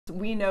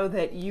We know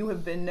that you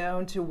have been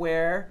known to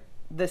wear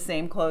the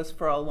same clothes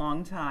for a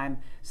long time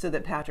so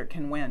that Patrick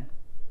can win.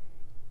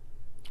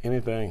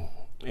 Anything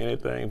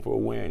for a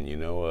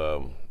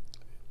win.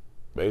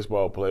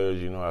 Baseball players,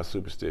 you know how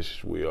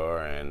superstitious we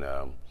are, and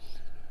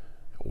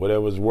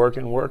whatever's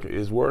working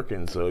is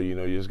working. So you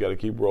just got to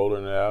keep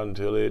rolling it out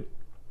until it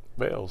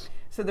fails.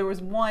 So there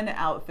was one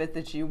outfit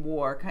that you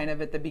wore kind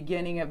of at the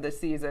beginning of the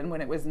season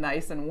when it was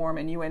nice and warm,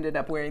 and you ended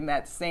up wearing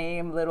that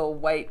same little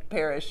white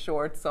pair of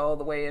shorts all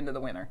the way into the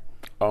winter.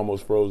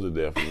 Almost froze to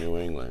death in New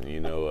England.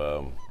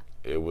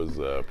 It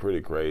was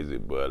pretty crazy,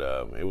 but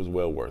it was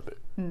well worth it.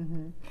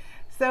 Mm-hmm.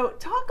 So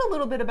talk a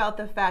little bit about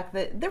the fact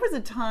that there was a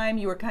time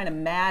you were kind of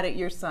mad at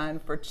your son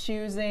for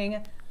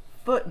choosing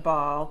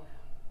football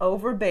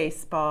over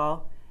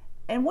baseball,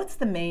 and what's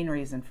the main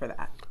reason for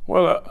that?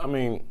 Well,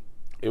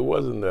 it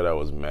wasn't that I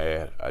was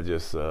mad. I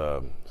just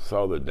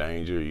saw the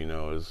danger.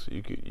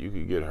 You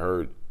could get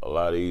hurt a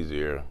lot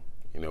easier,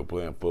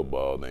 playing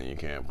football than you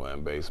can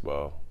playing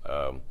baseball.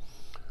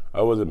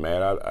 I wasn't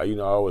mad. I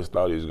always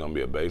thought he was going to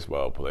be a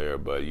baseball player,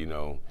 but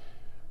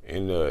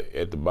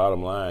at the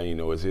bottom line,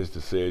 it's his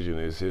decision,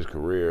 it's his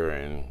career,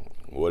 and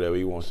whatever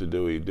he wants to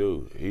do,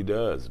 he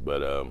does.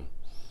 But I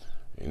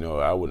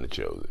wouldn't have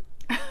chose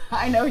it.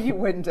 I know you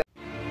wouldn't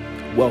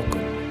have.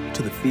 Welcome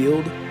to the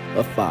field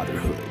of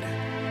fatherhood.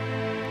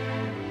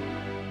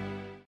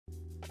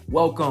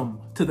 Welcome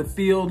to the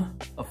field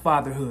of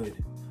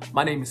fatherhood.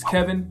 My name is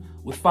Kevin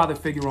with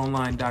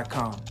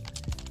fatherfigureonline.com.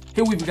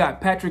 Here we've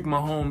got Patrick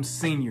Mahomes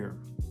Sr.,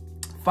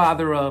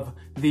 father of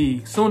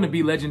the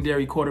soon-to-be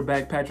legendary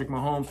quarterback Patrick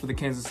Mahomes for the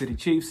Kansas City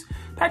Chiefs.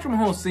 Patrick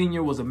Mahomes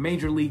Sr. was a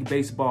Major League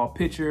Baseball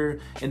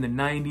pitcher in the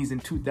 90s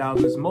and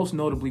 2000s, most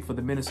notably for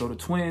the Minnesota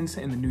Twins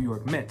and the New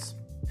York Mets.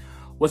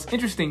 What's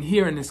interesting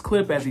here in this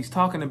clip, as he's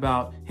talking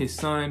about his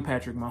son,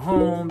 Patrick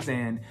Mahomes,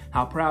 and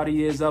how proud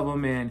he is of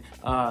him, and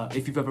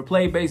if you've ever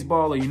played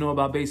baseball or you know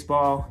about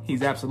baseball,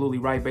 he's absolutely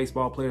right.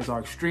 Baseball players are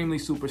extremely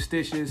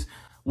superstitious.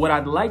 What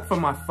I'd like for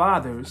my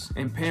fathers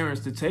and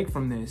parents to take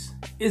from this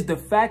is the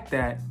fact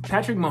that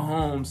Patrick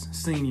Mahomes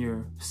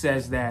Sr.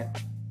 says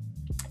that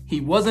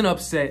he wasn't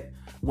upset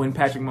when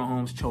Patrick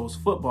Mahomes chose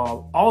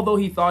football. Although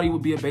he thought he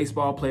would be a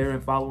baseball player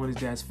and follow in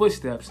his dad's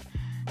footsteps,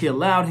 he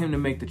allowed him to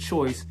make the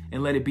choice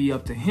and let it be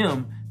up to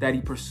him that he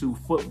pursue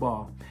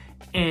football.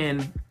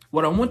 And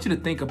what I want you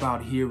to think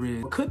about here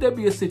is, could there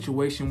be a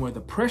situation where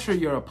the pressure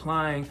you're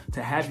applying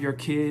to have your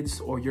kids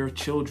or your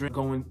children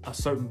go in a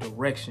certain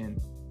direction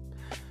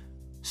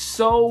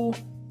so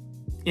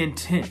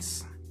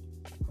intense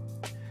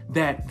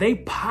that they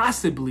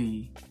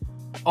possibly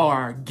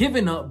are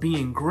giving up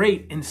being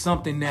great in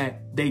something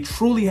that they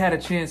truly had a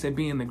chance at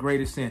being the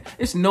greatest in?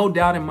 It's no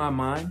doubt in my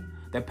mind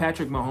that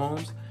Patrick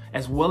Mahomes,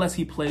 as well as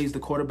he plays the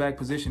quarterback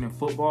position in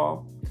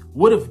football,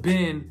 would have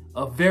been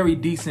a very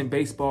decent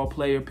baseball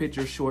player,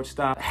 pitcher,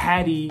 shortstop,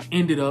 had he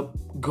ended up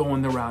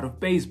going the route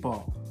of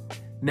baseball.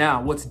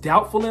 Now, what's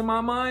doubtful in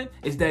my mind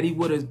is that he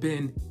would have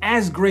been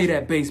as great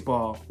at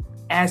baseball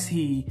as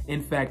he,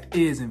 in fact,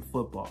 is in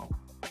football.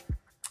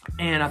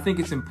 And I think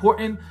it's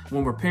important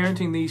when we're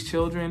parenting these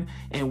children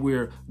and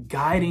we're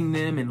guiding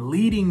them and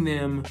leading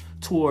them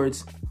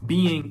towards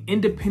being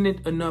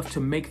independent enough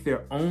to make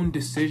their own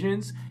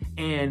decisions,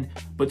 and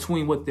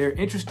between what they're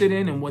interested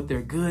in and what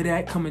they're good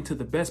at, coming to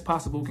the best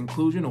possible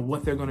conclusion of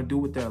what they're going to do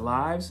with their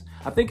lives.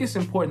 I think it's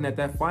important that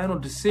that final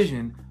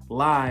decision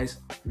lies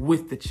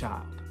with the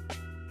child.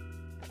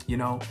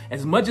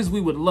 As much as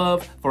we would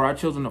love for our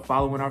children to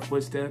follow in our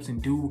footsteps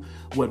and do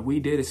what we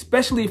did,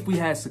 especially if we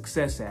had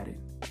success at it,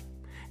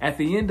 at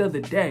the end of the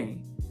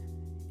day,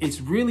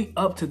 it's really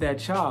up to that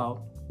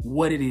child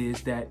what it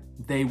is that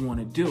they want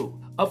to do.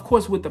 Of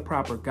course, with the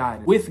proper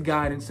guidance. With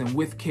guidance and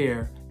with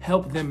care,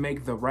 help them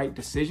make the right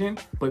decision,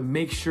 but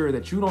make sure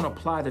that you don't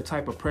apply the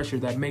type of pressure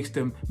that makes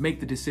them make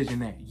the decision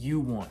that you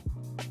want.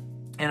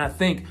 And I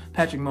think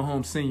Patrick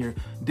Mahomes Sr.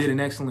 did an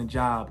excellent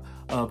job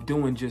of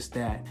doing just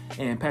that.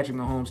 And Patrick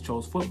Mahomes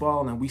chose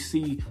football, and we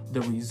see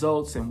the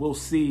results, and we'll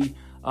see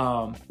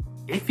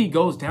if he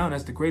goes down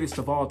as the greatest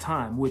of all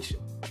time, which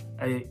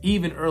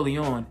even early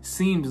on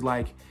seems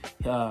like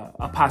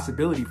a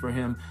possibility for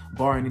him,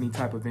 barring any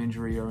type of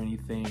injury or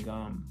anything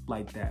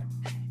like that.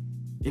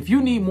 If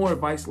you need more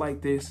advice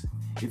like this,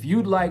 if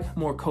you'd like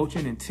more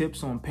coaching and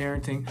tips on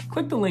parenting,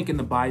 click the link in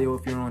the bio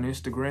if you're on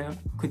Instagram.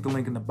 Click the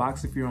link in the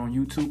box if you're on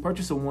YouTube.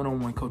 Purchase a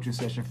one-on-one coaching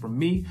session from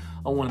me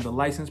or one of the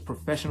licensed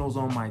professionals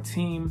on my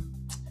team.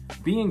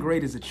 Being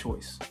great is a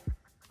choice.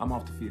 I'm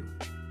off the field.